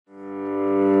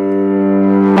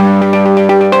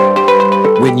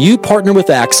When you partner with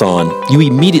Axon, you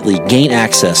immediately gain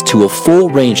access to a full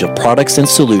range of products and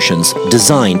solutions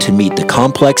designed to meet the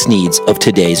complex needs of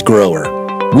today's grower.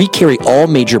 We carry all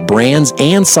major brands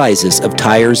and sizes of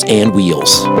tires and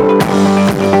wheels.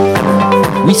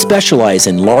 We specialize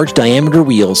in large diameter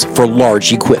wheels for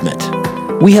large equipment.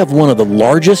 We have one of the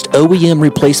largest OEM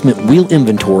replacement wheel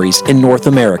inventories in North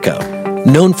America.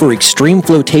 Known for extreme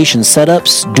flotation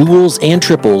setups, duals, and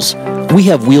triples, we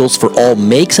have wheels for all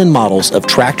makes and models of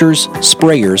tractors,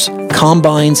 sprayers,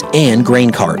 combines, and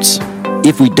grain carts.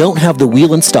 If we don't have the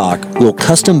wheel in stock, we'll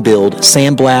custom build,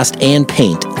 sandblast, and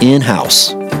paint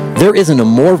in-house. There isn't a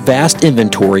more vast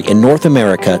inventory in North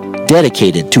America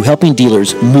dedicated to helping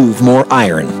dealers move more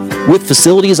iron. With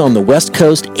facilities on the West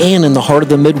Coast and in the heart of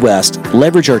the Midwest,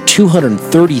 leverage our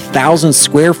 230,000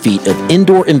 square feet of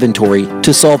indoor inventory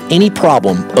to solve any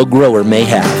problem a grower may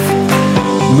have.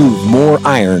 Move more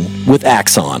iron with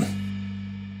Axon.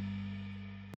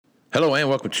 Hello and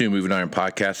welcome to Moving Iron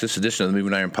Podcast. This edition of the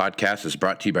Moving Iron Podcast is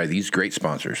brought to you by these great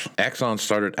sponsors. Axon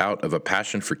started out of a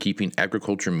passion for keeping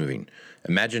agriculture moving.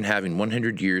 Imagine having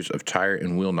 100 years of tire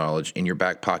and wheel knowledge in your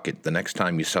back pocket the next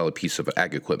time you sell a piece of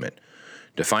ag equipment.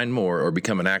 To find more or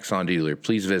become an Axon dealer,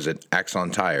 please visit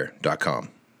axontire.com.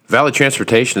 Valley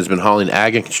Transportation has been hauling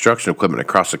ag and construction equipment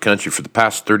across the country for the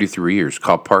past 33 years.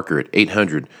 Call Parker at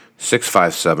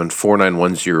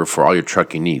 800-657-4910 for all your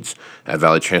trucking needs. At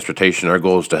Valley Transportation, our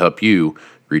goal is to help you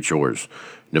reach yours.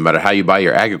 No matter how you buy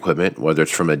your ag equipment, whether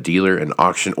it's from a dealer, an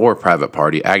auction, or a private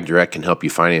party, AgDirect can help you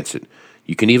finance it.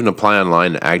 You can even apply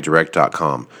online at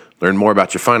agdirect.com. Learn more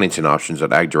about your financing options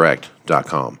at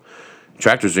agdirect.com.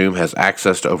 TractorZoom has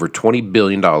access to over $20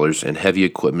 billion in heavy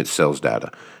equipment sales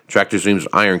data. TractorZoom's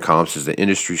Iron Comps is the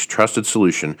industry's trusted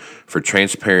solution for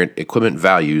transparent equipment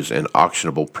values and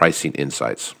auctionable pricing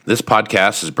insights. This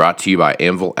podcast is brought to you by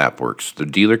Anvil AppWorks. The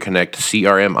Dealer Connect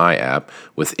CRMI app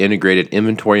with integrated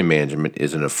inventory management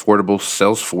is an affordable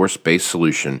Salesforce-based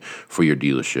solution for your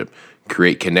dealership.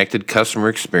 Create connected customer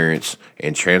experience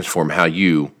and transform how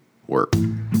you work.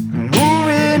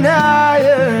 Moving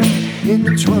iron in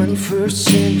the 21st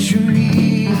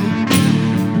century.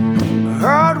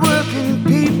 Hard-working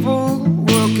people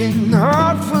working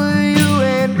hard for you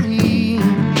and me.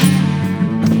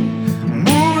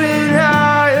 Moving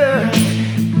iron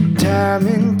time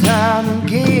and time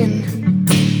again.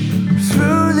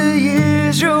 Through the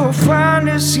years you'll find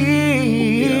us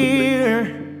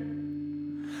here.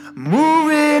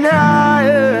 Moving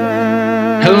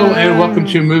iron. Hello and welcome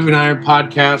to Moving Iron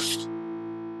Podcast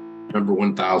number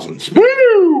 1000.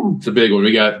 Woo! It's a big one.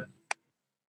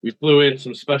 We flew in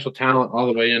some special talent all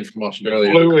the way in from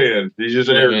Australia. He just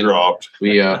airdropped.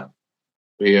 We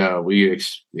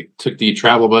took the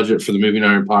travel budget for the Moving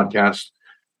Iron Podcast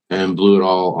and blew it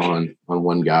all on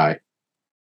one guy.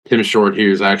 Tim Short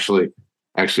here is actually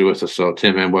with us. So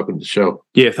Tim, man, welcome to the show.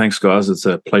 Yeah, thanks, guys. It's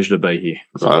a pleasure to be here.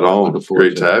 Right on.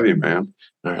 Great to have you, man.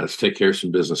 All right, let's take care of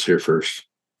some business here first.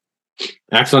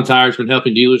 Axon Tire has been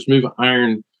helping dealers move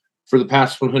iron for the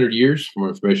past 100 years. For more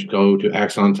information, go to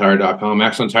axontire.com.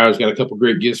 Axon Tire has got a couple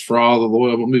great gifts for all the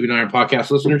loyal Moving Iron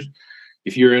Podcast listeners.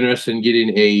 If you're interested in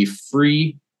getting a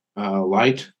free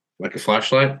light, like a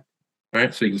flashlight,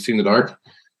 right, so you can see in the dark,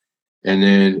 and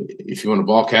then if you want a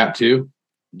ball cap too,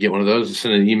 get one of those and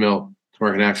send an email to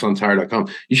mark@axontire.com.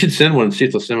 You should send one and see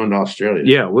if they'll send one to Australia.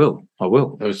 Yeah, I will.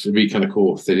 It'd be kind of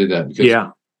cool if they did that,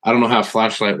 because I don't know how a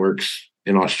flashlight works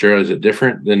in Australia. Is it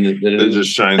different than it just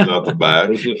shines out the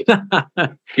back?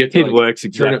 It works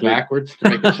exactly. Turn it backwards to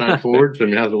make it shine forwards. I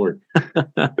mean, how's it work?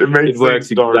 It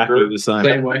works exactly the same.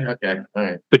 Same way? Okay. All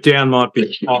right. But down might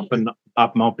be off and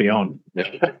up might be on.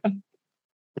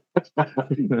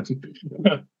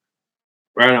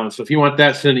 Right on. So if you want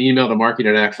that, send an email to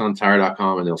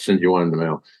marketing@axontire.com and they'll send you one in the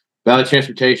mail. Valley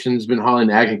Transportation has been hauling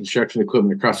ag and construction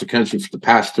equipment across the country for the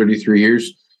past 33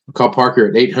 years. Call Parker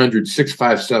at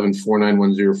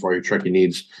 800-657-4910 for all your trucking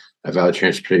needs. At Valley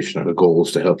Transportation, our goal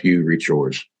is to help you reach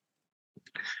yours.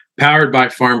 Powered by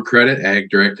Farm Credit,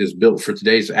 AgDirect is built for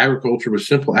today's agriculture with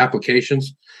simple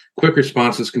applications, quick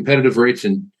responses, competitive rates,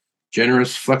 and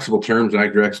generous, flexible terms.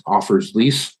 AgDirect offers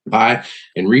lease, buy,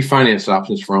 and refinance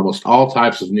options for almost all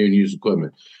types of new and used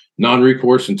equipment.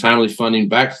 Non-recourse and timely funding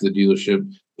back to the dealership,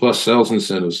 plus sales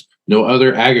incentives. No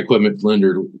other ag equipment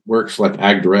lender works like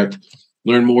AgDirect.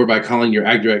 Learn more by calling your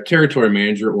AgDirect territory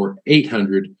manager or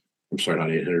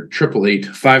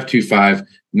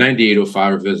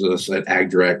 888-525-9805 or visit us at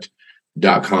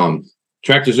agdirect.com.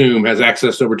 TractorZoom has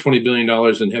access to over $20 billion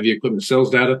in heavy equipment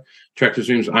sales data.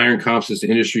 TractorZoom's Iron Comps is the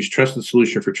industry's trusted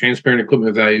solution for transparent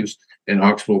equipment values and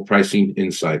auctionable pricing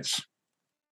insights.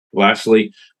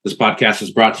 Lastly, this podcast is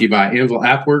brought to you by Anvil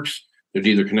AppWorks. Their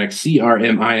Dealer Connect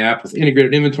CRMI app with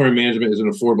integrated inventory management is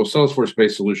an affordable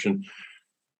Salesforce-based solution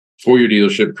for your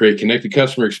dealership. Create connected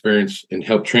customer experience and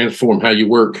help transform how you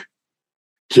work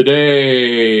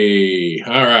today.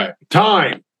 All right.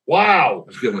 Time. Wow.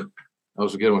 That was a good one. That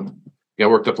was a good one. Got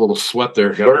worked up a little sweat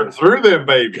there. Burn through them,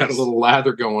 baby. Got a little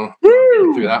lather going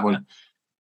Woo! through that one.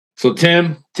 So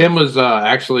Tim was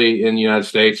actually in the United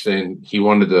States, and he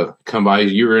wanted to come by.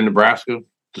 You were in Nebraska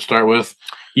to start with.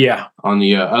 Yeah. On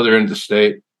the other end of the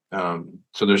state.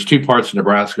 So there's two parts of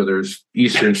Nebraska. There's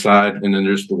eastern side, and then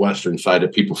there's the western side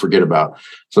that people forget about.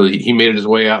 So he made his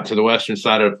way out to the western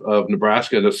side of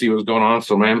Nebraska to see what's going on.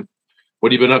 So, man,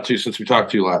 what have you been up to since we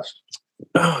talked to you last?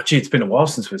 Oh, gee, it's been a while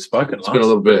since we've spoken. It's been a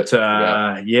little bit.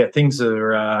 But, things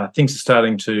are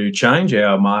starting to change.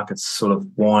 Our market's sort of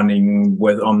winding.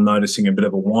 I'm noticing a bit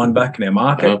of a wind back in our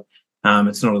market.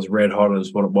 It's not as red hot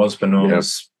as what it was when I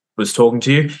was talking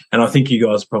to you, and I think you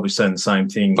guys are probably saying the same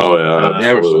thing. Oh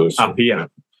yeah, up here.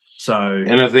 So,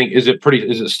 and I think is it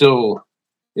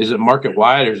market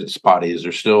wide or is it spotty? Is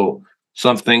there still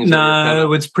some things?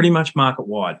 No, it's pretty much market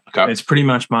wide. Okay. It's pretty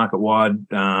much market wide.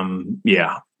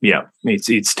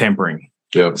 It's tempering.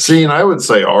 Yeah. See, and I would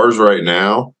say ours right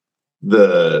now,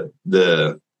 the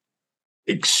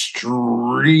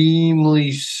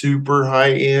extremely super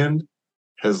high end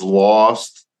has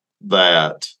lost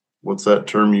that. What's that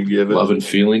term you give it? Love and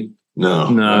feeling.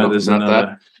 No, there's not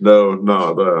another.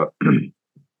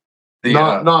 that.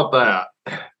 Not that.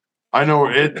 I know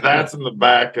it. That's in the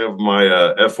back of my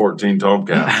F-14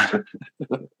 Tomcat.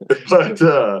 But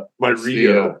my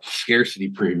Rio scarcity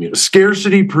premium.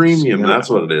 Scarcity premium. That's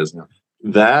what it is. Yeah.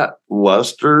 That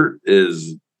luster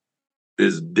is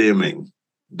dimming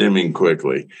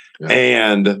quickly. Yeah.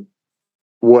 And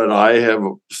what I have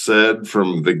said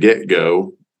from the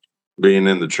get-go, being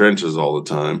in the trenches all the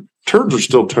time, turds are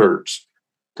still turds.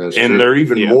 That's and true. they're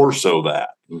even more so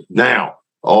that. Now,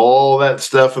 all that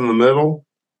stuff in the middle,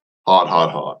 hot.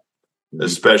 Mm-hmm.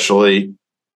 Especially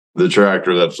the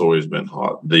tractor that's always been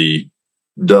hot. The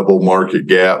double market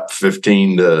gap,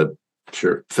 15 to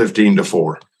 4.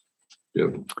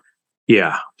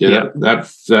 Yeah.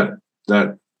 That's that.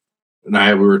 And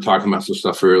we were talking about some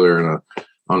stuff earlier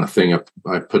on a thing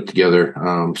I put together,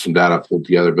 some data I pulled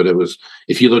together. But it was,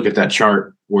 if you look at that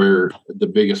chart where the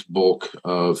biggest bulk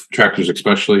of tractors,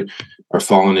 especially, are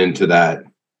falling into that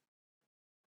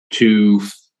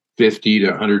 $250,000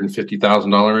 to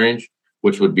 $150,000 range,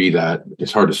 which would be that.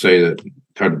 It's hard to say that.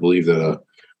 It's hard to believe that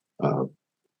a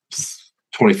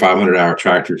 2,500 hour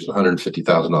tractor is a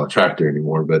 $150,000 tractor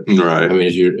anymore. But right. I mean,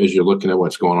 as you're looking at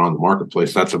what's going on in the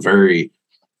marketplace, that's a very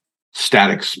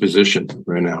static position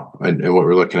right now, and what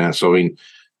we're looking at. So, I mean,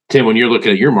 Tim, when you're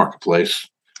looking at your marketplace,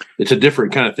 it's a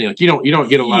different kind of thing. Like you don't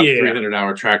get a lot of 300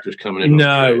 hour tractors coming in.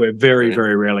 No, we're very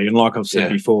rarely. And like I've said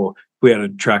before, we had a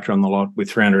tractor on the lot with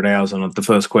 300 hours on it. The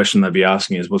first question they'd be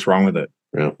asking is, "What's wrong with it?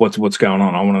 Yeah. What's going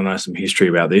on? I want to know some history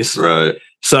about this." Right.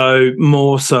 So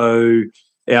more so,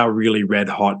 our really red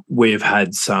hot. We've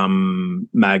had some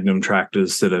Magnum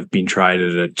tractors that have been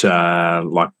traded at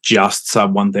like just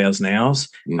sub 1,000 hours,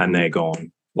 and they're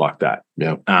gone like that.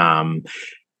 Yeah.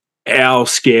 Our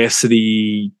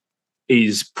scarcity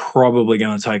is probably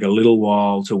going to take a little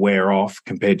while to wear off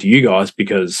compared to you guys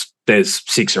because there's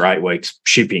 6 or 8 weeks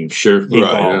shipping involved. Right,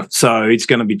 yeah. So it's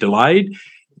going to be delayed.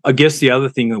 I guess the other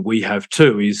thing that we have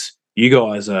too is you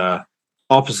guys are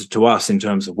opposite to us in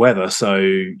terms of weather. So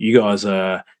you guys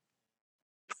are,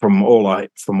 from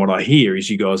what I hear, is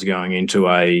you guys are going into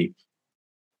a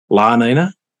La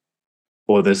Nina,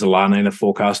 or there's a La Nina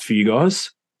forecast for you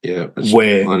guys. Yeah,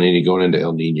 where La Nina going into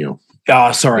El Nino.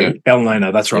 Oh, sorry, El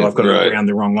Nino. That's right. Yeah, I've got it around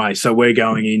the wrong way. So we're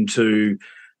going into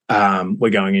an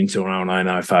El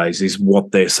Nino phase, is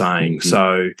what they're saying.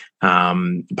 So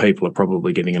people are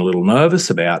probably getting a little nervous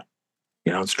about,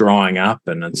 it's drying up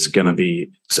and it's going to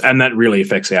be, and that really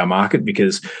affects our market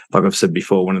because, like I've said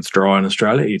before, when it's dry in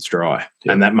Australia, it's dry,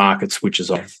 and that market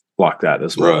switches off like that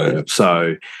as well. Right.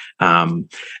 So, and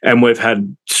we've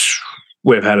had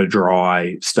a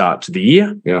dry start to the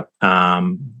year. Yeah.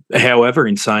 However,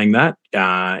 in saying that,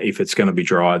 if it's going to be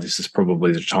dry, this is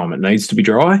probably the time it needs to be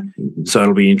dry. So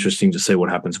it'll be interesting to see what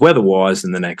happens weather-wise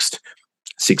in the next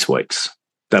 6 weeks.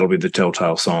 That'll be the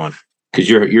telltale sign. Because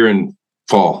you're in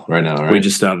fall right now, right? We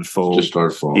just started fall.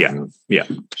 Yeah.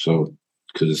 So,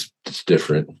 because it's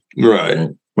different. Right.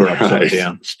 We're upside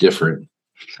down. It's different.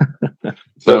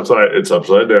 So it's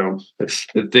upside down.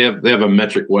 They have a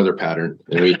metric weather pattern,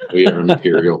 and we have an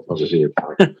imperial over here.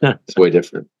 It's way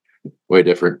different. Way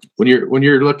different. When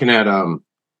you're looking at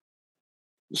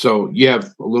so you have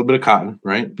a little bit of cotton,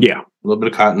 right? Yeah. little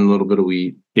bit of cotton, a little bit of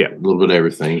wheat, Yeah. a little bit of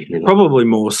everything. Probably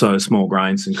more so small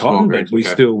grains than Small cotton, grains, but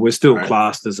okay. we're still Right.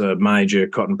 classed as a major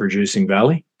cotton producing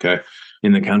valley. Okay.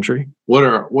 In the country. What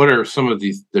are some of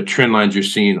the trend lines you're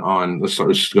seeing on? Let's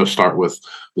go start with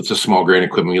the small grain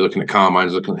equipment. You're looking at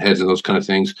combines, looking at heads, and those kind of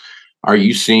things. Are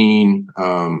you seeing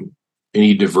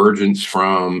any divergence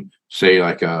from, say,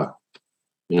 like a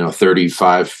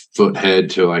 35-foot head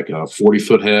to like a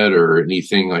 40-foot head, or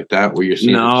anything like that, where you're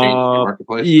seeing a change in the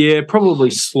marketplace? Yeah,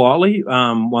 probably slightly.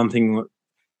 One thing.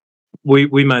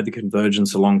 We made the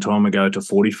convergence a long time ago to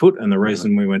 40-foot, and the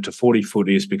reason we went to 40-foot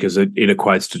is because it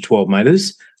equates to 12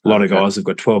 meters. A lot of guys have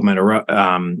got 12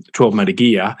 meter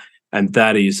gear, and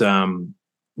that is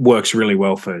works really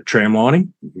well for tramlining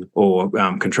or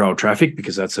controlled traffic,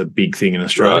 because that's a big thing in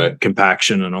Australia, Right.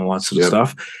 Compaction and all that sort of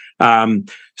stuff.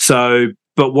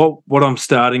 But what I'm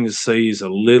starting to see is a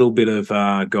little bit of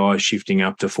guys shifting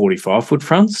up to 45-foot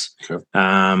fronts,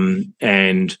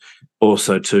 and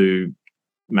also to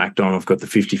MacDon have got the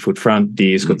 50-foot front,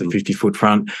 Deere's got the 50-foot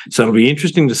front. So it'll be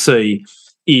interesting to see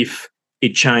if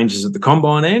it changes at the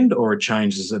combine end or it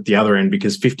changes at the other end,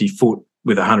 because 50-foot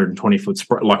with 120-foot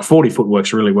spray, like 40-foot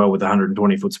works really well with a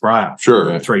 120-foot sprayer.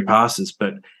 Sure. 3 passes,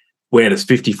 but where does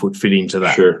 50-foot fit into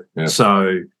that? Sure. Yeah.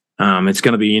 So it's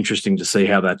going to be interesting to see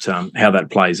how that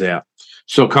plays out.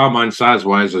 So combine size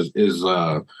wise is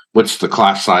what's the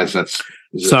class size? That's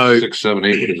 6, 7,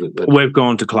 8. What is it? We've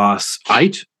gone to class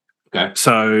 8. Okay.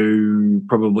 So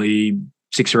probably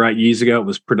 6 or 8 years ago, it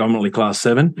was predominantly class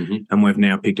 7, and we've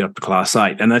now picked up to class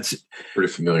 8, and that's pretty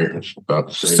familiar. It's about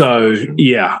the same. So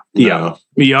yeah, No.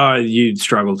 you'd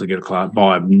struggle to get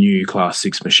buy a new class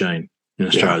 6 machine in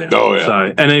Australia. Oh, yeah.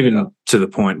 So, and even to the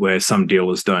point where some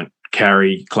dealers don't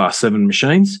carry class 7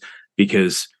 machines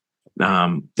because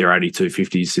they're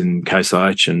 8250s in Case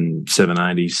IH and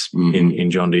 780s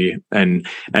in John Deere, and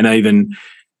even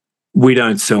we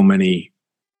don't sell many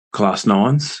class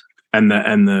 9s, and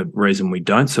the reason we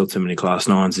don't sell too many class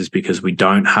 9s is because we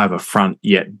don't have a front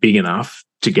yet big enough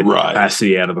to get the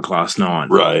capacity out of a class 9.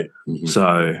 Right.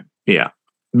 So yeah,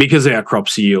 because our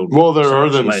crops yield. Well, there are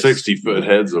much them less. 60-foot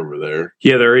heads over there.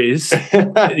 Yeah, there is.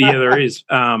 There is.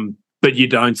 But you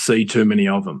don't see too many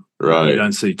of them. Right. You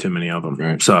don't see too many of them.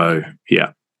 Right. So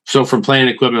yeah. So from playing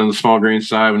equipment on the small grain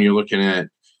side, when you're looking at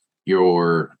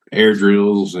your air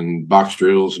drills and box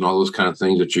drills and all those kind of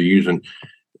things that you're using,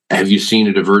 have you seen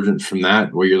a divergence from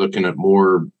that, where you're looking at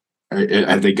more?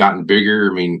 Have they gotten bigger?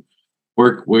 I mean, I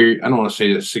don't want to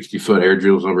say that 60-foot air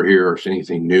drills over here are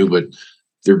anything new, but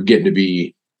they're getting to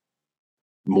be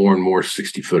more and more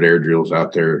 60-foot air drills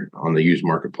out there on the used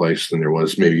marketplace than there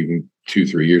was maybe even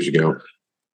 2-3 years ago.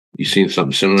 You seen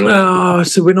something similar?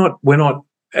 So we're not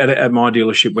at my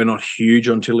dealership. We're not huge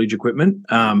on tillage equipment,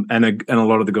 and a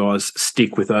lot of the guys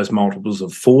stick with those multiples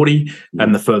of 40.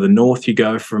 And the further north you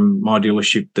go from my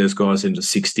dealership, there's guys into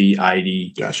 60,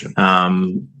 80. Gotcha.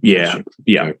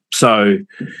 Yeah. So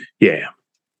yeah.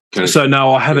 So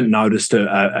no, I haven't noticed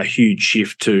a huge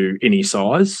shift to any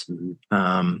size.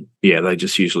 They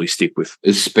just usually stick with.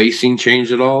 Is spacing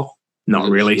changed at all?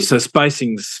 Not really. So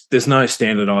there's no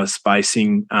standardized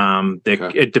spacing.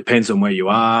 It depends on where you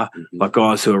are. Like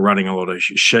guys who are running a lot of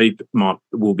sheep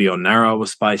will be on narrower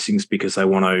spacings because they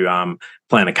want to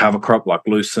plant a cover crop like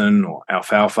lucerne or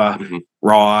alfalfa,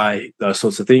 rye, those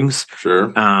sorts of things.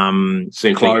 Sure.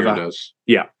 Same clover. thing Aaron does.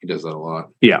 Yeah. He does that a lot.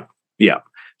 Yeah.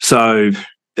 So,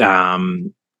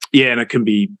 and it can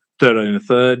be 13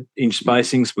 1/3 inch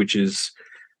spacings, which is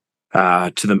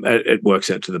it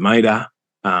works out to the meter.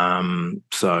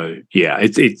 So yeah,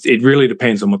 it really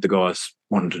depends on what the guys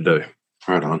wanted to do.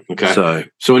 Right on. Okay.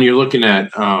 So when you're looking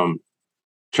at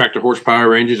tractor horsepower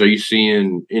ranges, are you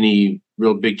seeing any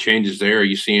real big changes there? Are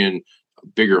you seeing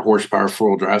bigger horsepower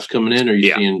 4-wheel drives coming in, or are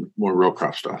you seeing more row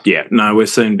crop stuff? Yeah, no, we're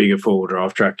seeing bigger 4-wheel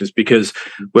drive tractors because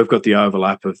we've got the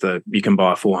overlap of you can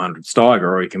buy a 400 Steiger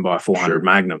or you can buy a 400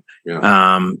 Magnum.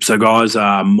 Yeah. So guys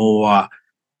are more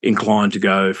inclined to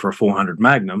go for a 400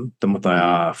 Magnum than what they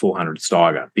are a 400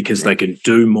 Steiger because they can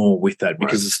do more with that,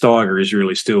 because the Steiger is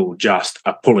really still just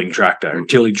a pulling tractor, a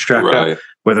tillage tractor. Right.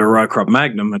 Whether a row crop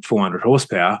Magnum at 400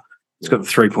 horsepower, it's got the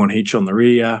 3-point hitch on the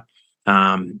rear.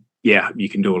 You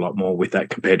can do a lot more with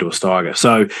that compared to a Steiger.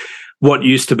 So what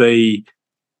used to be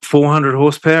 400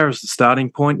 horsepower as the starting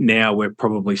point, now we're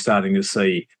probably starting to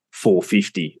see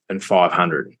 450 and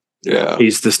 500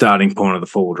 is the starting point of the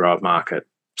 4-wheel drive market.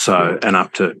 So, and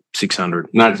up to 600.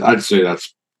 And I'd say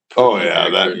that's. Oh, yeah,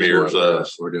 that mirrors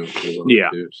us. We're doing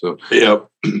too. So, yep.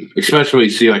 Especially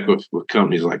see like with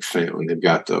companies like Fendt, when they've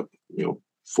got the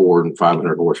 400 and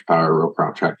 500 horsepower row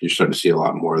crop tractor, you're starting to see a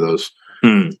lot more of those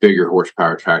bigger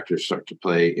horsepower tractors start to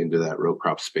play into that row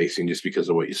crop spacing just because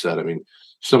of what you said. I mean,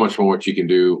 so much more what you can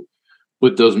do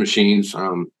with those machines.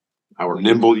 Our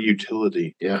nimble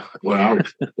utility. Yeah. Well,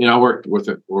 I worked with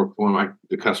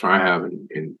the customer I have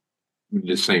and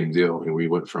the same deal. And we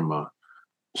went from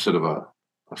instead of a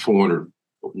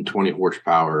 420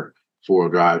 horsepower 4-wheel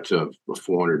drive to a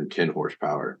 410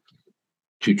 horsepower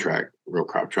 2-track row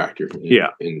crop tractor.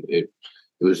 And it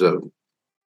was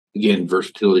again,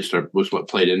 versatility was what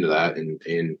played into that,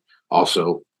 and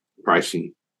also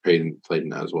pricing played in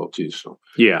that as well too. So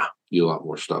you do a lot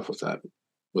more stuff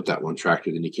with that one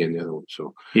tractor than you can the other one.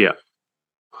 So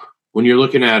when you're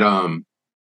looking at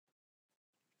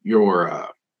your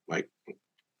like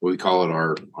what we call it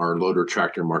our loader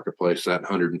tractor marketplace, that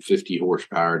 150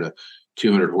 horsepower to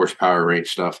 200 horsepower range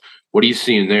stuff, what are you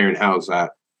seeing there, and how is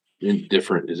that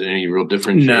different? Is there any real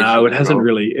difference? No, it hasn't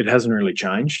really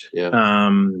changed.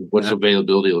 What's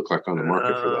availability look like on the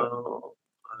market for that?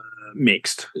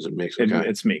 Mixed. Is it mixed? Okay.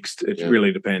 It's mixed. It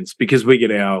really depends, because we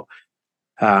get our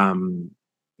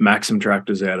Maxim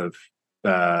tractors out of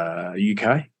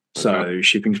UK, so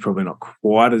shipping's probably not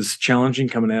quite as challenging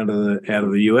coming out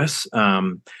of the US.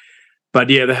 But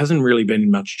there hasn't really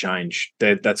been much change.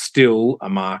 That's still a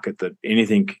market that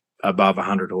anything above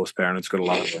 100 horsepower and it's got a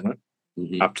loader on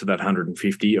it, up to that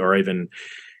 150 or even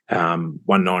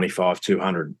 195,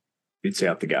 200, it's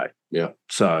out the gate. Yeah.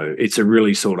 So it's a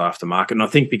really sought after market. And I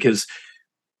think because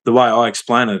the way I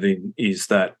explain it is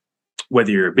that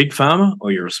whether you're a big farmer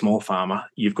or you're a small farmer,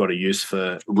 you've got a use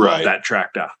for that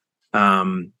tractor.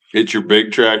 It's your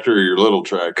big tractor or your little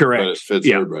tractor. Correct. But it fits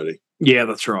everybody. Yeah,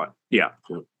 that's right. Yeah.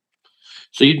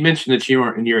 So you'd mentioned that you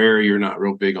aren't in your area, you're not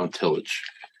real big on tillage.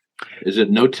 Is it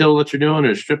no till that you're doing,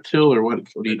 or strip till, or what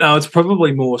do you? No, it's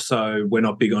probably more so we're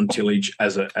not big on tillage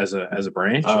as a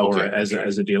branch or as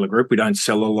a dealer group. We don't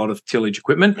sell a lot of tillage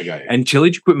equipment, and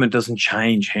tillage equipment doesn't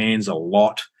change hands a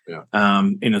lot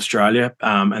in Australia.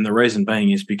 And the reason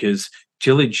being is because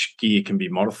tillage gear can be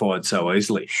modified so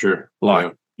easily. Sure,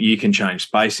 you can change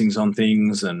spacings on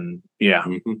things, and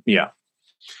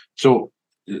So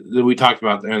we talked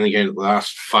about, and again, the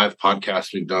last 5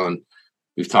 podcasts we've done,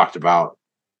 we've talked about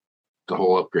the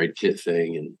whole upgrade kit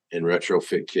thing and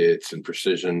retrofit kits and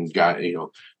precision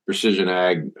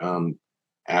ag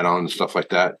add-on and stuff like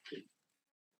that.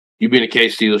 You being a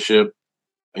case dealership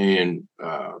and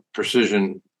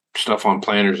precision stuff on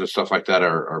planters and stuff like that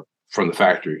are from the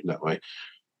factory that way.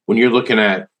 When you're looking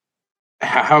at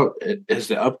how is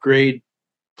the upgrade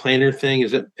planter thing,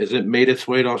 is it made its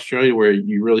way to Australia where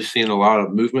you're really seeing a lot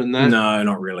of movement in that? No,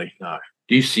 not really. No.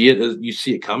 Do you see it? You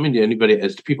see it coming?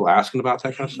 Is people asking about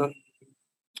that kind of stuff?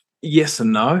 Yes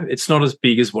and no. It's not as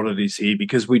big as what it is here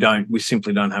because we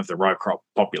simply don't have the row crop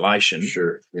population.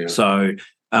 Sure. Yeah. So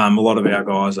a lot of our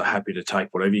guys are happy to take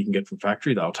whatever you can get from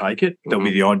factory. They'll take it. There'll be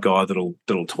the odd guy that'll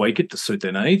tweak it to suit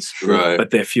their needs. Right.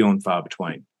 But they're few and far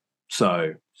between.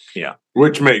 So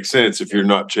which makes sense if you're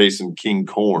not chasing king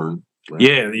corn. Right?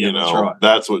 Yeah, that's right.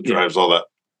 That's what drives all that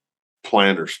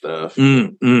planter stuff.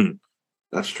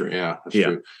 That's true. Yeah, that's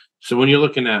true. So when you're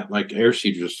looking at like air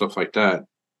seeders and stuff like that,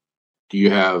 do you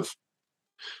have?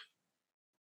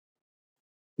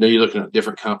 Now you're looking at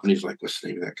different companies. Like what's the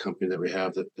name of that company that we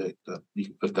have that you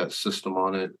can put that system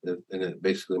on it, and it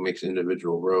basically makes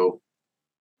individual row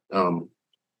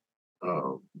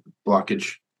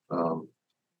blockage. God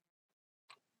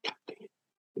dang it.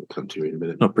 It'll come to me in a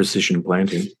minute. Not precision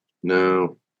planting.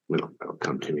 No, it'll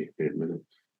come to me in a minute.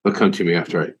 It'll come to me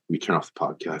after we turn off the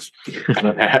podcast.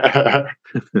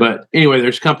 But anyway,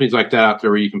 there's companies like that out there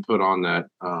where you can put on that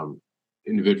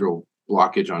individual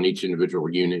blockage on each individual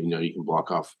unit. You can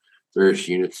block off various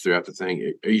units throughout the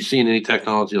thing. Are you seeing any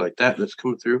technology like that that's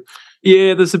coming through?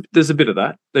 Yeah, there's a bit of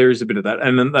that. There is a bit of that,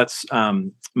 and then that's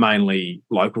mainly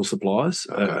local suppliers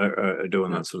are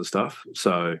doing that sort of stuff.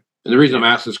 So, and the reason I'm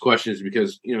asking this question is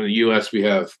because in the U.S. we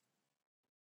have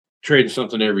trading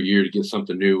something every year to get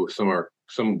something new.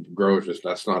 Some growers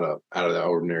that's not out of the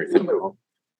ordinary thing at all.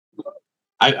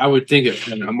 I would think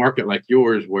in a market like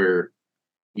yours where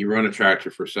you run a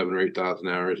tractor for 7,000 or 8,000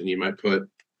 hours and you might put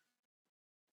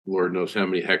Lord knows how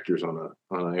many hectares on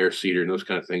an air seeder and those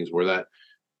kind of things, where that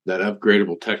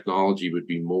upgradable technology would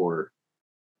be more,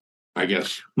 I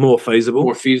guess, more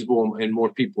feasible, and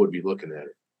more people would be looking at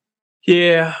it.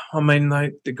 Yeah, I mean,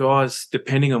 the guys,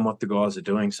 depending on what the guys are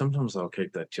doing, sometimes they'll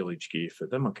keep that tillage gear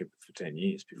they might keep it for 10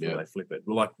 years before they flip it.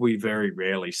 Like we very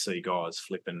rarely see guys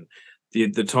flipping.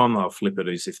 The time they'll flip it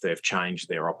is if they've changed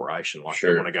their operation, like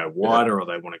they want to go wider or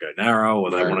they want to go narrow or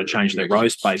they want to change their row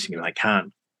spacing and they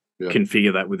can't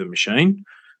configure that with a machine.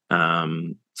 I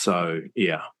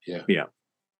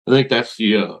think that's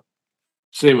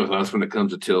Same with us when it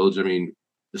comes to tillage. I mean,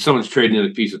 if someone's trading in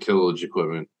a piece of tillage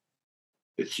equipment,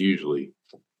 it's usually,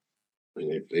 I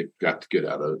mean, they've got to get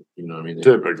out of it. You know what I mean?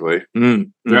 Typically.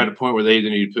 They're at a point where they either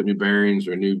need to put new bearings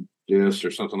or new discs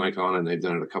or something like on it, and they've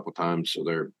done it a couple times. So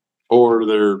they're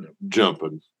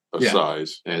jumping a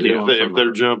size. Yeah, If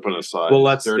they're jumping a size. Well,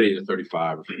 that's 30 to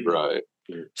 35. right.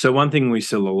 So one thing we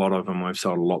sell a lot of, and we've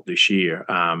sold a lot this year,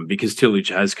 because tillage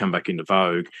has come back into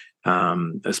vogue,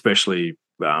 especially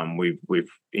we've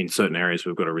in certain areas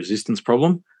we've got a resistance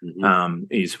problem.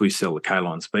 Is we sell the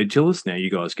K-line speed tillers. Now you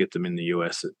guys get them in the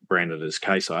US branded as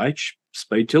Case IH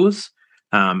speed tillers,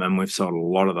 and we've sold a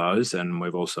lot of those, and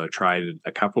we've also traded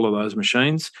a couple of those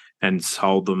machines and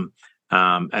sold them,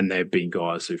 and there've been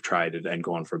guys who've traded and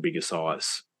gone for a bigger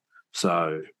size.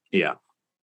 So yeah.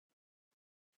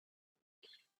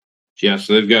 Yeah,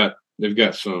 so they've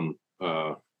got some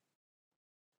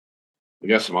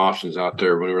options out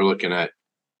there when we're looking at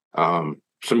some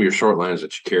of your short lines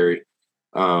that you carry.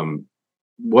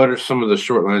 What are some of the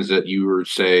short lines that you were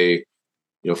say,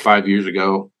 5 years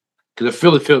ago? Because I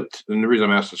feel, and the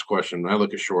reason I'm asking this question, when I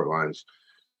look at short lines,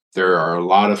 there are a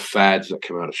lot of fads that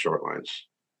come out of short lines.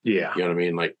 Yeah, you know what I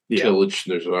mean, like tillage.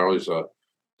 There's always the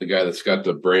guy that's got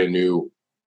the brand new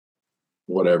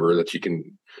whatever that you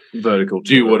can vertical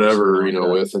do whatever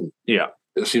with, and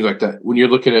it seems like that when you're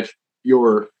looking at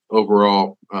your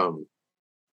overall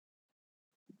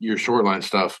your short line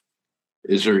stuff.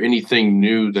 Is there anything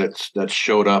new that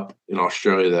showed up in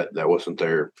Australia that wasn't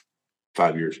there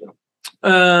 5 years ago?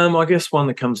 I guess one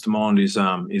that comes to mind is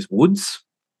Woods.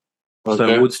 Okay.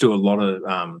 So Woods do a lot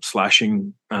of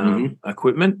slashing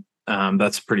equipment.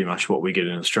 That's pretty much what we get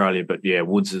in Australia. But yeah,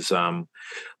 Woods is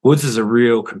a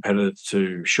real competitor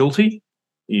to Schulte.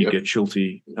 You get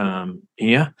Schulte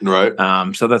here,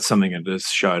 right? So that's something that has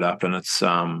showed up, and it's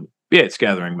it's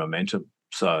gathering momentum.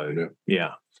 So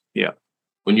yeah.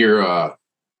 When you're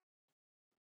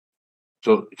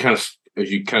so kind of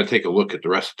as you kind of take a look at the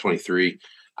rest of 23,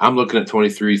 I'm looking at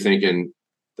 23 thinking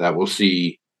that we'll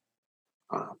see.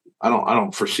 I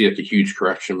don't foresee like a huge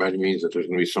correction by any means, that there's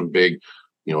going to be some big,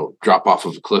 drop off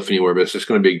of a cliff anywhere, but it's just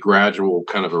going to be gradual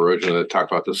kind of erosion. I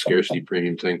talked about the scarcity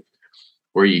premium thing,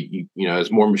 where you as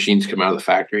more machines come out of the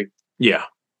factory, we're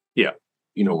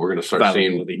going to start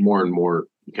seeing more and more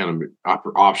kind of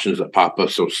options that pop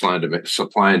up. So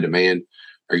supply and demand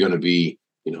are going to be,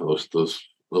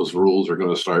 those rules are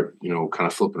going to start, kind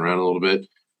of flipping around a little bit.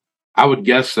 I would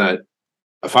guess that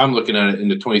if I'm looking at it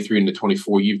into 23 into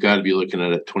 24, you've got to be looking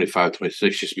at it 25,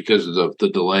 26, just because of the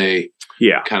delay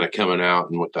kind of coming out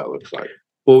and what that looks like.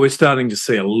 Well, we're starting to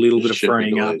see a little bit of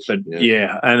freeing up, but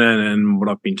and what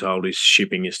I've been told is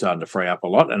shipping is starting to free up a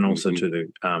lot, and also to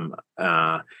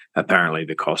the apparently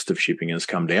the cost of shipping has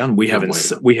come down. We haven't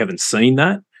seen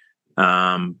that,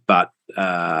 but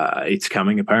it's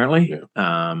coming apparently.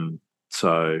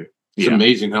 So it's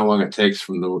amazing how long it takes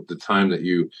from the time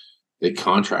that they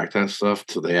contract that stuff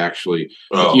till they actually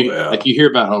like you hear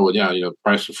about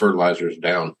price of fertilizer is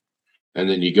down. And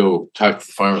then you go talk to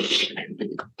the farmer,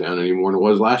 down any more than it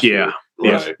was last year.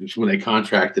 Right. It's when they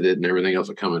contracted it and everything else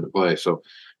will come into play. So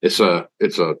it's a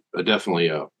definitely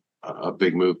a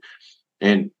big move.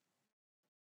 And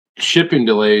shipping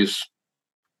delays,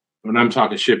 when I'm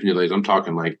talking shipping delays, I'm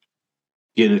talking like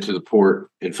getting it to the port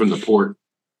and from the port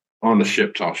on the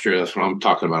ship to Australia. That's what I'm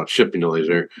talking about, shipping delays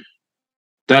there.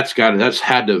 That's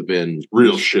had to have been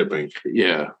real shipping.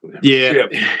 Yeah.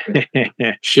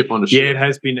 Ship on the ship. Yeah,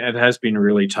 it has been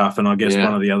really tough. And I guess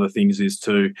one of the other things is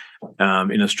too,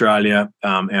 in Australia,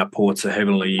 our ports are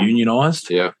heavily unionised.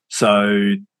 Yeah.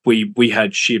 So we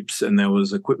had ships and there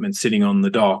was equipment sitting on the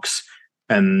docks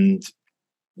and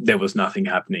there was nothing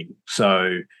happening.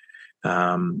 So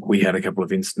we had a couple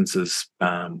of instances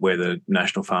where the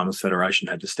National Farmers Federation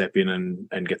had to step in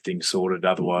and get things sorted.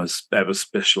 Otherwise, that was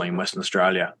especially in Western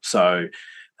Australia. So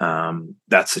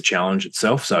that's a challenge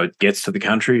itself. So it gets to the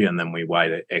country and then we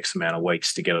wait X amount of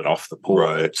weeks to get it off the port.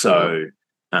 Right. So,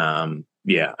 and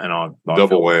I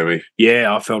double whammy.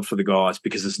 Yeah, I felt for the guys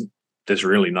because there's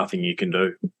really nothing you can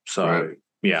do. So,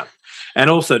 And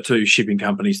also, too, shipping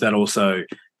companies, that also...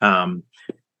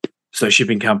 So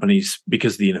shipping companies,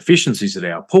 because of the inefficiencies at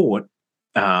our port,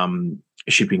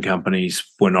 shipping companies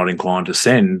were not inclined to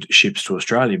send ships to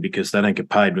Australia because they don't get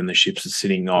paid when the ships are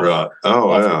sitting off,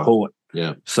 the port.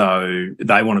 Yeah. So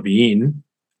they want to be in,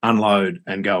 unload,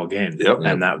 and go again. Yep.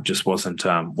 And that just wasn't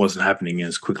happening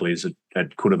as quickly as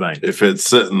it could have been. If it's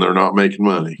sitting, they're not making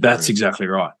money. That's exactly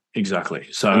right.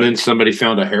 Exactly. So and then somebody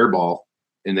found a hairball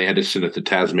and they had to send it to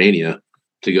Tasmania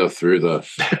to go through a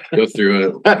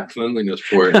cleanliness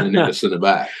port and then to send it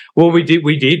back. Well, we did.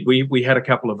 We had a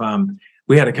couple of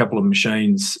we had a couple of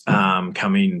machines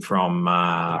come in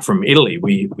from Italy.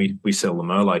 We sell the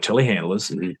Merlot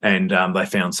telehandlers, and they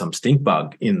found some stink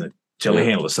bug in the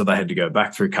telehandler, so they had to go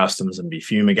back through customs and be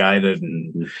fumigated,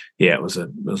 and it was a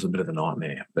bit of a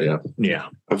nightmare. But, yeah.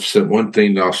 I've sent one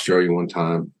thing to Australia one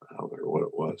time. I don't remember what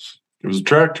it was. It was a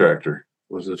tractor.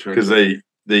 Was it a tractor? Because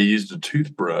they used a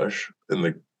toothbrush on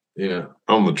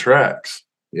the tracks.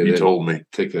 Yeah, you told me.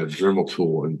 Take a Dremel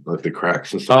tool and like the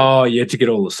cracks and stuff. Oh, yeah, to get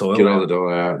all the soil. Get all the dough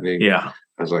out. Yeah.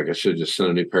 I was like, I should have just sent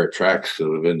a new pair of tracks. It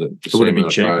would have been it would have been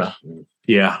cheaper.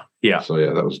 Yeah. So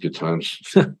that was good times.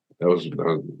 That was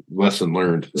a lesson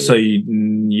learned. So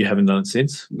you haven't done it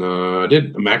since? No, I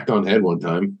did a MacDon head one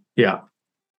time. Yeah.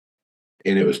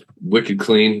 And it was wicked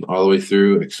clean all the way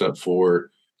through, except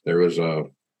for there was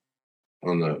on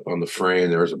the frame,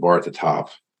 there was a bar at the top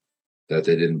that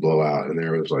they didn't blow out, and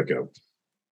there was like a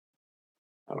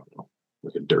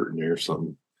dirt in there or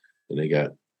something, and they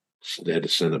had to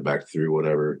send it back through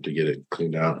whatever to get it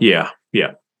cleaned out. Yeah.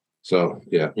 So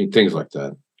I mean, things like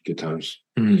that. Good times.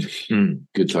 Good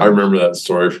times. I remember that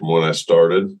story from when I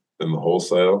started in the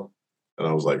wholesale, and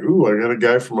I was like, "Ooh, I got a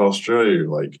guy from Australia.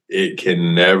 Like, it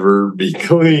can never be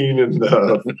clean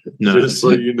enough." Just so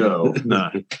you know,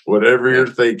 whatever you're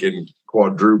thinking,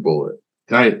 quadruple it.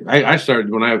 I started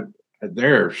when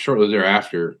shortly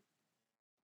thereafter.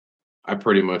 I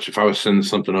pretty much, if I was sending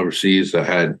something overseas that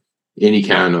had any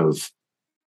kind of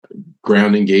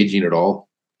ground engaging at all,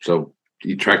 so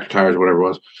tractor tires, whatever it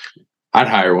was, I'd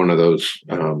hire one of those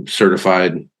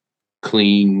certified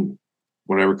cleaning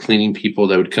people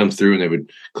that would come through and they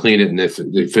would clean it. And if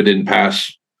it didn't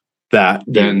pass that,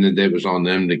 then it was on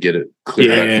them to get it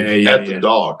clear. At the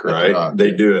dock, right?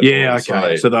 They do it. Yeah,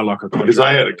 okay. So they're like a contract. Because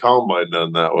I had a combine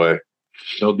done that way.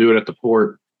 They'll do it at the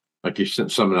port. Like you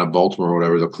sent something out of Baltimore or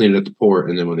whatever, they'll clean it at the port,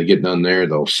 and then when they get done there,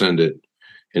 they'll send it.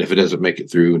 And if it doesn't make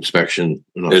it through inspection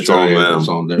in Australia, it's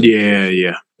on them.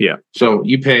 Yeah. So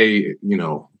you pay,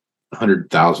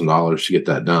 $100,000 to get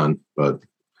that done, but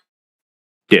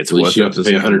it's at least you have to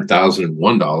pay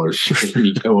 $100,001 when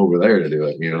you go over there to do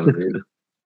it. You know what I mean?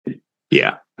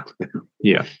 Yeah.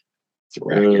 It's a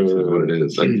racket. That's what it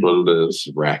is. That's what it is.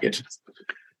 Racket.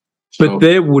 But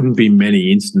there wouldn't be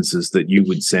many instances that you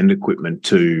would send equipment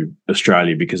to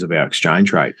Australia because of our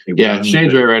exchange rate.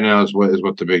 Exchange rate right now is what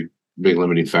the big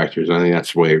limiting factor is. I think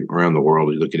that's the way around the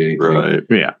world you look at anything. Right.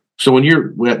 Yeah. So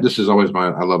this is always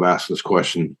I love asking this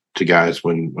question to guys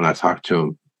when I talk to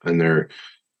them and they're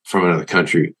from another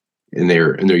country and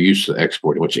they're used to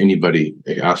exporting, which anybody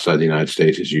outside the United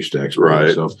States is used to exporting.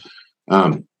 Right. So,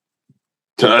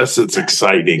 to us, it's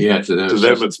exciting. Yeah, to them,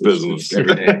 it's business. It's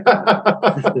every day.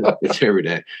 It's every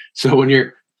day. So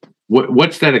when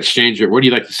what's that exchange rate? Where do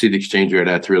you like to see the exchange rate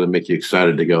at to really make you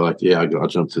excited to go like, I'll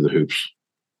jump through the hoops?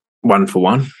 1 for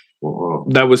 1. Whoa.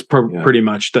 That was pretty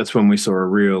much, that's when we saw a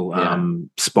real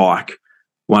spike,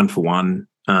 1 for 1.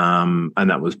 And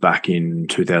that was back in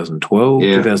 2012,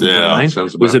 2013.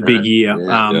 It was a big year.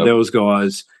 There was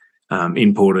guys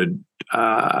imported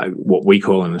what we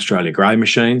call in Australia grey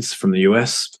machines from the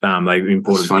US. They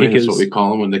imported pickers. That's what we call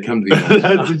them when they come to the US.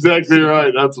 That's exactly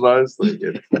right. That's what I was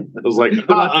thinking. I was like,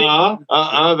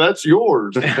 that's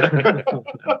yours.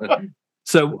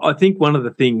 So I think one of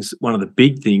the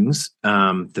big things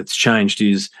that's changed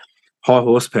is high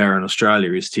horsepower in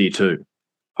Australia is tier 2.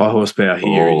 High horsepower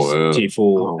here is tier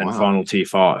 4 and final tier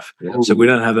 5. Yeah. So we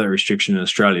don't have that restriction in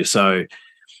Australia. So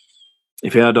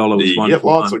if our dollar was 1 for 1, get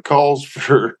lots of calls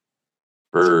for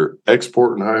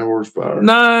exporting high horsepower.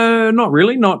 No, not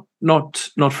really. Not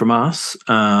from us.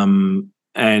 And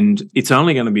it's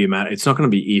only going to be a matter. It's not going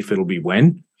to be if, it'll be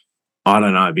when. I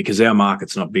don't know, because our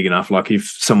market's not big enough. Like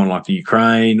if someone like the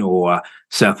Ukraine or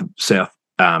South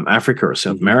Africa or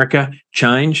South America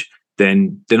change,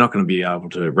 then they're not going to be able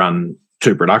to run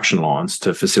 2 production lines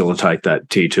to facilitate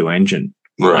that tier 2 engine.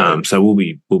 Right. So we'll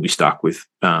be stuck with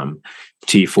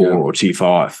tier 4 or tier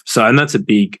 5. So, and that's a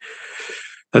big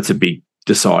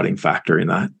deciding factor in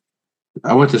that.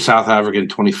 I went to South Africa in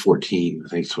 2014. I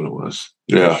think that's when it was.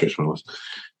 Yeah. When it was.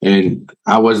 And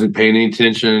I wasn't paying any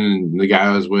attention. And the guy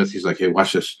I was with, he's like, "Hey,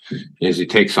 watch this." And as he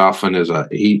takes off on his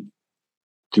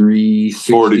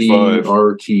 360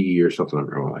 RT or something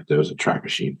like that. It was a track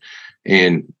machine.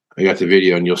 And I got the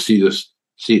video, and you'll see it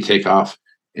take off,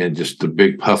 and just the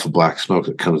big puff of black smoke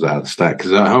that comes out of the stack.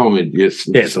 Because at home,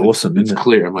 it's awesome. It's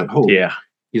clear. I'm like, "Oh, yeah."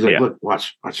 He's like, "Look,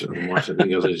 watch it." I'm watching it.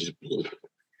 And he goes, "It's just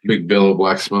big billow of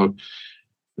black smoke."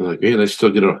 I'm like, "Man, they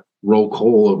still get a roll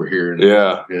coal over here." And,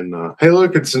 and hey,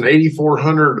 look, it's an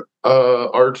 8400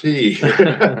 RT.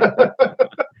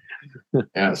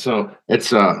 Yeah, so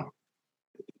it's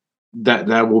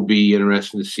that will be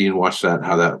interesting to see and watch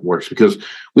how that works, because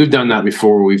we've done that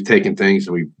before. We've taken things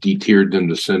and we've detiered them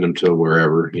to send them to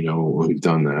wherever, we've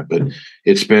done that, but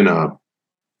it's been the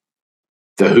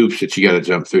hoops that you got to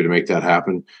jump through to make that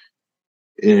happen.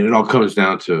 And it all comes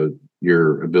down to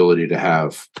your ability to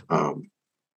have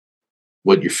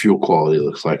what your fuel quality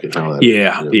looks like and how that.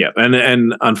 Yeah.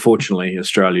 And unfortunately,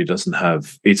 Australia doesn't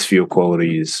have, its fuel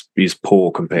quality is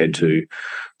poor compared to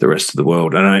the rest of the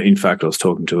world. And in fact, I was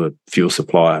talking to a fuel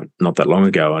supplier not that long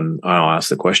ago, and I asked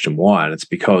the question why, and it's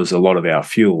because a lot of our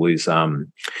fuel is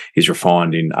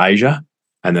refined in Asia.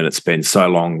 And then it spends so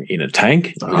long in a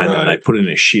tank, and then they put it in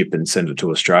a ship and send it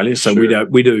to Australia. So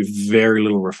we do very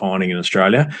little refining in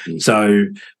Australia. Mm-hmm. So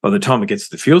by the time it gets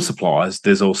to the fuel supplies,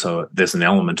 there's an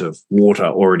element of water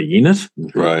already in it.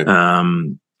 Right.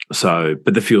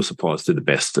 But the fuel suppliers do the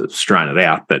best to strain it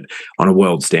out. But on a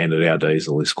world standard, our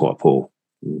diesel is quite poor.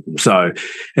 Mm-hmm. So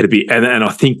it'd be, and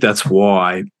I think that's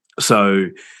why. So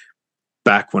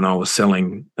back when I was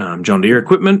selling John Deere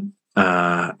equipment,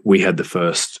 we had the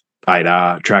first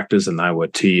 8R tractors, and they were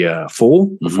tier 4,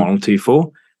 the final tier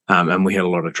 4, and we had a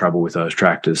lot of trouble with those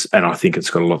tractors, and I think it's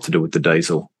got a lot to do with the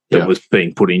diesel that was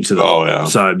being put into them.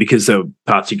 So because the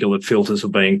particulate filters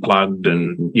were being plugged,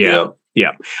 and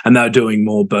and they were doing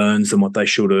more burns than what they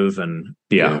should have, and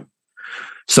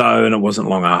so, and it wasn't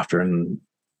long after, and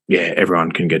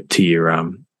everyone can get tier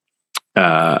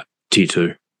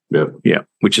 2,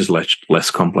 which is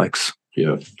less complex.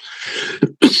 Yeah.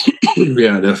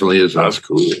 Yeah, it definitely is. That's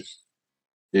cool.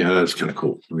 Yeah, that's kind of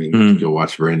cool. I mean, go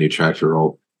watch a brand new tractor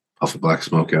roll off of black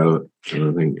smoke out of it. And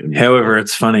I think, however,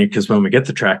 it's funny because when we get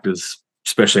the tractors,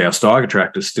 especially our Steiger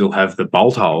tractors, still have the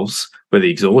bolt holes where the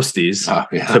exhaust is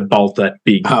to bolt that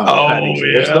big fat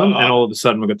exhaust on, and all of a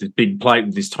sudden we've got this big plate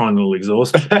with this tiny little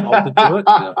exhaust bolted to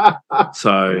it.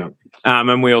 So,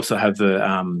 and we also have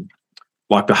the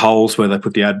like the holes where they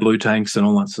put the AdBlue tanks and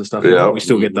all that sort of stuff. Yeah. We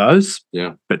still get those.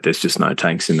 Yeah. But there's just no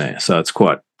tanks in there. So it's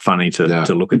quite funny to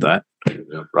look at that.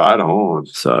 Yeah. Right on.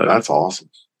 So that's awesome.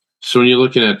 So when you're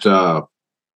looking at are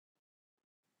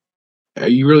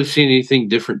you really seeing anything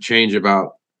different change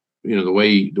about, the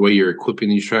way you're equipping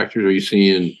these tractors? Are you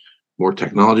seeing more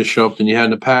technology show up than you had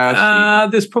in the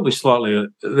past? There's probably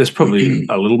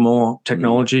a little more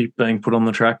technology being put on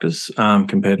the tractors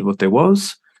compared to what there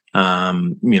was.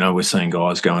 We're seeing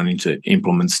guys going into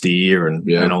implement steer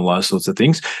and all those sorts of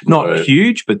things. Not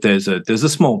huge, but there's a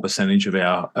small percentage of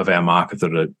our market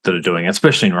that are doing it,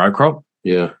 especially in row crop.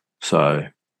 Yeah. So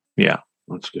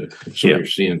that's good. So you're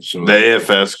seeing some the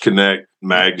AFS Connect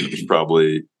Magnum's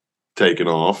probably taken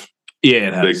off. Yeah,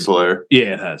 it has. Big player.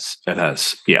 Yeah, it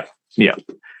has. Yeah.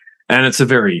 And it's a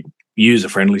very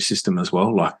user-friendly system as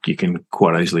well. Like you can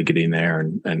quite easily get in there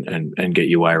and get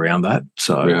your way around that.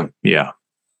 So yeah.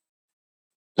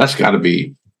 That's got to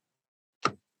be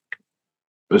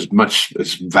as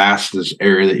vast as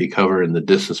area that you cover and the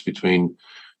distance between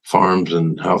farms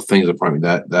and how things are probably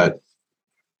that.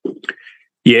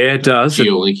 Yeah, it does.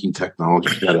 Geo-linking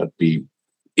technology got to be.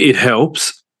 It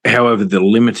helps. However, the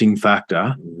limiting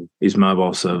factor is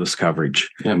mobile service coverage.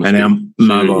 Yeah, and our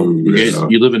mobile.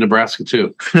 You live in Nebraska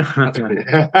too.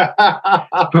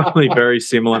 Probably very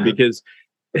similar because,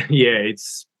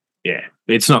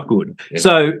 it's not good. Yeah.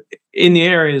 So in the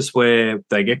areas where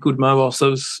they get good mobile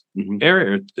service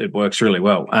area, it works really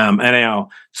well. And our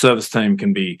service team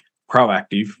can be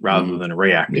proactive rather than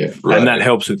reactive. Yeah, and that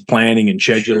helps with planning and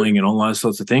scheduling and all those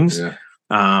sorts of things. Yeah.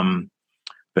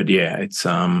 But it's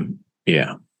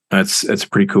it's a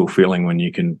pretty cool feeling when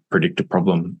you can predict a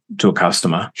problem to a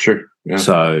customer. Sure. Yeah.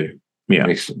 So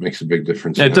it makes a big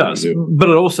difference. It does. But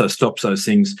it also stops those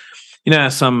things.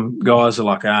 Some guys are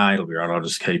like, it'll be right. I'll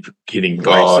just keep hitting. And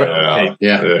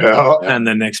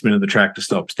the next minute the tractor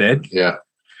stops dead. Yeah.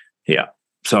 Yeah.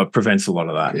 So it prevents a lot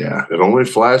of that. Yeah. It only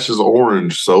flashes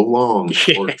orange so long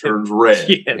before it turns red.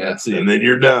 Yeah, that's it. And then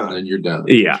you're done.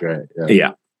 Yeah. That's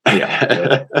right.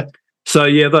 Yeah.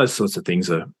 So those sorts of things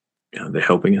are, they're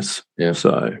helping us. Yeah.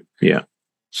 So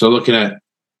So looking at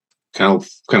kind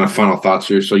of final thoughts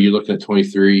here. So you're looking at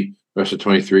 23. Rest of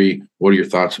 23, what are your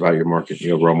thoughts about your market,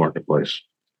 the overall marketplace?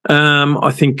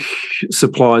 I think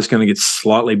supply is going to get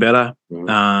slightly better.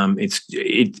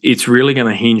 It's really going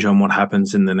to hinge on what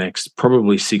happens in the next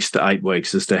probably 6 to 8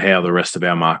 weeks as to how the rest of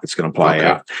our market's going to play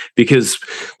out, because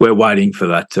we're waiting for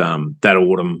that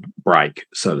autumn break,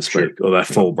 so to speak, or that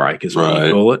fall break is what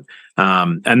we call it.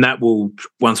 And that will,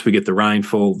 once we get the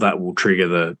rainfall, that will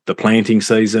trigger the planting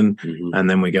season, and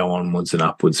then we go onwards and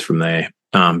upwards from there.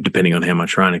 Depending on how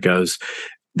much rain it goes,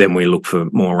 then we look for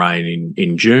more rain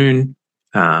in June.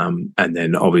 And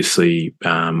then obviously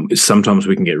sometimes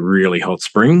we can get really hot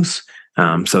springs,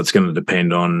 So it's going to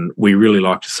depend on. We really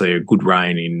like to see a good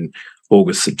rain in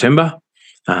August, September,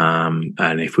 and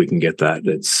if we can get that,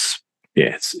 it's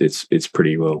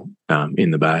pretty well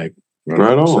in the bag.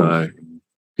 Right on. So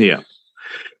yeah,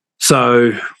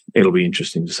 so it'll be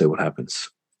interesting to see what happens.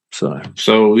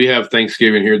 So we have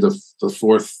Thanksgiving here the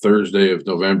fourth Thursday of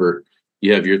November.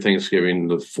 You have your Thanksgiving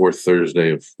the fourth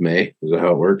Thursday of May. Is that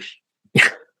how it works?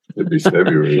 It'd be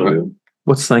February. Then.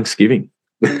 What's Thanksgiving?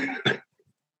 We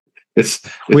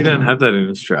don't have that in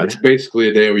Australia. It's basically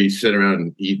a day where you sit around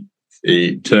and eat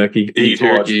turkey, eat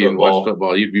turkey, and watch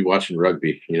football. You'd be watching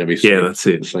rugby. That's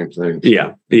it. The same thing.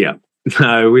 Yeah.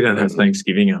 No, we don't have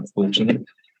Thanksgiving, unfortunately.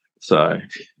 So.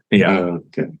 Yeah.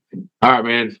 Okay. All right,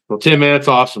 man. Well, Tim, man, it's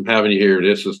awesome having you here.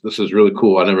 This is really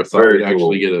cool. I never thought we'd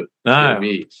actually get a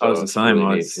meet. So I was the same.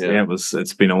 Really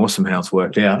it's been awesome how it's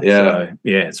worked out. Yeah. So,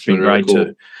 it's been great really cool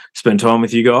to spend time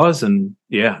with you guys and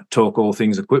talk all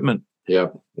things equipment. Yeah,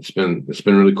 it's been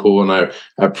really cool, and I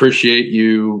appreciate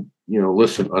you.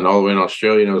 Listen, and all the way in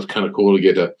Australia. It's kind of cool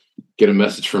to get a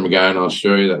message from a guy in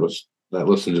Australia that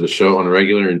listened to the show on a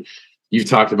regular, and you've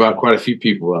talked about quite a few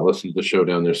people that listen to the show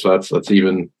down there. So that's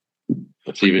even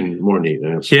more neat.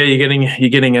 Man. Yeah, you're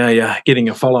getting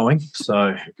a following.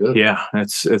 So good. Yeah,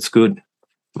 it's good.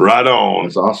 Right on.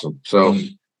 It's awesome. So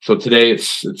today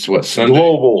it's what, Sunday?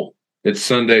 Global. It's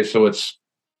Sunday, so it's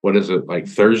what is it, like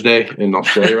Thursday in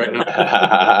Australia right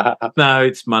now? No,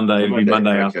 it's Monday. It'll be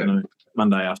Monday okay. afternoon.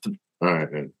 Monday afternoon. All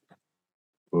right, man.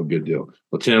 Well, good deal.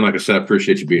 Well, Tim, like I said, I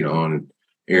appreciate you being on. And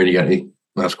Aaron, you got any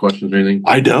last questions or anything?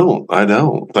 I don't.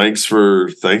 Thanks for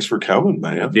coming,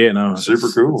 man. Yeah, no,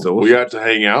 super cool. Awesome. We got to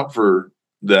hang out for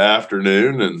the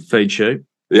afternoon and feed sheep.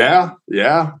 Yeah.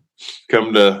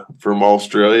 Come from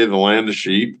Australia, the land of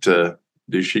sheep, to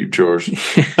do sheep chores.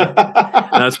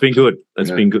 No, it's been good.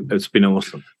 Been good. It's been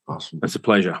awesome. Awesome. It's a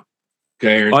pleasure.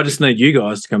 Okay, Aaron. I just need you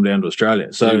guys to come down to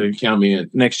Australia. So count me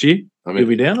in next year. You'll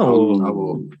be down, or I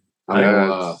will.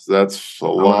 That's a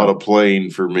lot of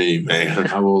playing for me, man.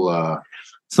 I will.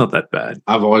 It's not that bad.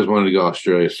 I've always wanted to go to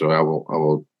Australia, so I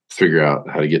will figure out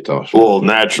how to get to Australia. Well,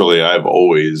 naturally, I've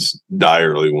always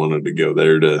direly wanted to go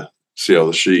there to see all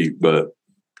the sheep, but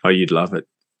you'd love it.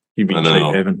 You'd be in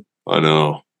sheep heaven. I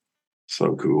know.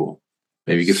 So cool.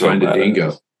 Maybe you could find a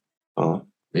dingo.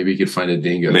 Maybe you could find a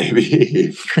dingo.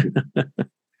 Maybe.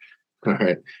 All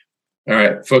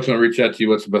right. Folks want to reach out to you.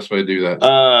 What's the best way to do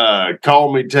that?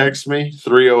 Call me, text me,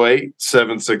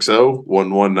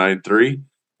 308-760-1193.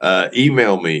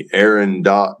 Email me,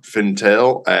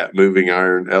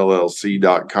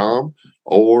 aaron.fintel@movingironllc.com,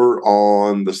 or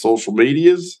on the social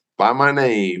medias by my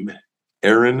name,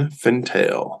 Aaron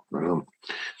Fintel.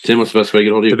 Tim, what's the best way to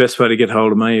get hold of you? The best way to get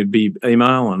hold of me would be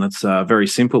email, and it's very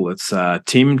simple. It's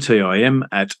tim, Tim,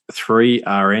 at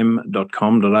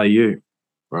 3rm.com.au.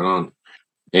 Right on.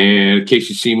 And in case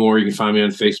you see more, you can find me on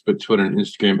Facebook, Twitter, and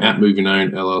Instagram at Moving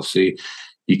Iron LLC.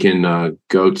 You can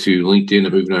go to LinkedIn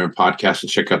at Moving Iron Podcast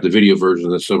and check out the video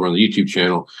version that's over on the YouTube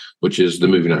channel, which is the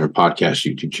Moving Iron Podcast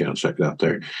YouTube channel. Check it out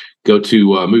there. Go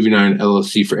to Moving Iron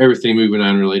LLC for everything Moving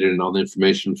Iron related and all the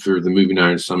information for the Moving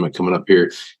Iron Summit coming up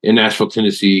here in Nashville,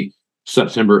 Tennessee,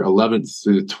 September 11th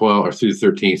through the 12th or through the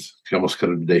 13th. I almost cut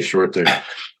a day short there.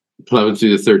 11th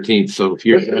through the 13th. So if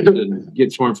you're interested in getting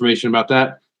some more information about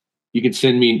that, you can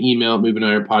send me an email at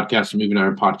movingironpodcast at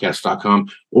movingironpodcast.com.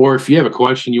 Or if you have a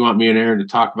question you want me and Aaron to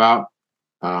talk about,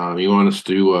 you want us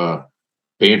to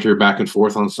banter back and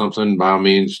forth on something, by all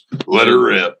means, let it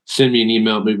rip. Send me an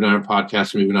email at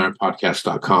movingironpodcast at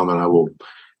movingironpodcast.com, and I will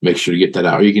make sure to get that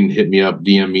out. You can hit me up,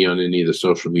 DM me on any of the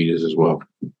social medias as well.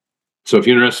 So if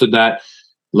you're interested in that,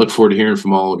 look forward to hearing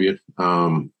from all of you.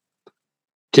 Tim,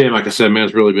 like I said, man,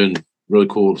 it's really been really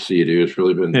cool to see you, dude. It's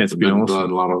really been, been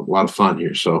awesome. a lot of fun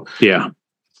here. So yeah.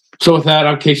 So with that,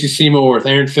 I'm Casey Seymour with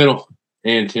Aaron Fiddle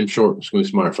and Tim Short. Smooth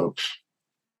Smart, folks.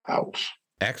 Out.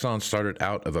 Axon started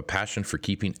out of a passion for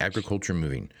keeping agriculture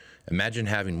moving. Imagine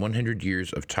having 100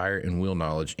 years of tire and wheel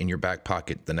knowledge in your back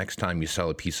pocket the next time you sell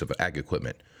a piece of ag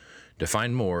equipment. To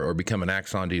find more or become an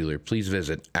Axon dealer, please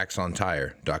visit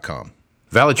axontire.com.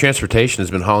 Valley Transportation has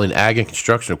been hauling ag and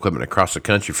construction equipment across the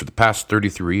country for the past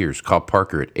 33 years. Call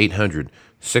Parker at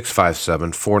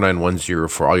 800-657-4910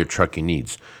 for all your trucking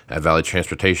needs. At Valley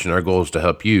Transportation, our goal is to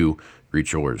help you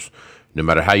reach yours. No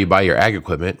matter how you buy your ag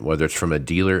equipment, whether it's from a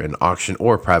dealer, an auction,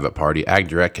 or a private party,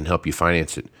 AgDirect can help you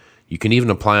finance it. You can even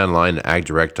apply online at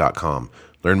agdirect.com.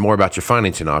 Learn more about your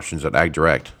financing options at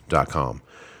agdirect.com.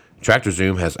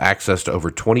 TractorZoom has access to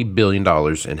over $20 billion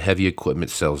in heavy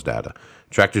equipment sales data.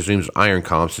 TractorZoom's Iron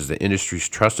Comps is the industry's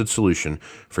trusted solution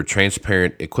for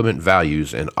transparent equipment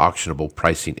values and auctionable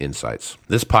pricing insights.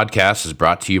 This podcast is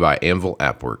brought to you by Anvil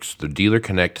AppWorks. The Dealer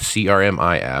Connect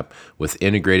CRMI app with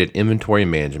integrated inventory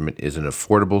management is an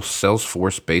affordable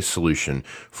Salesforce-based solution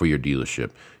for your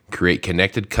dealership. Create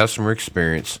connected customer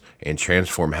experience and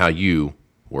transform how you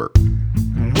work.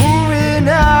 Moving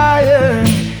higher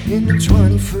in the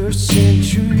 21st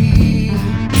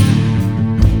century.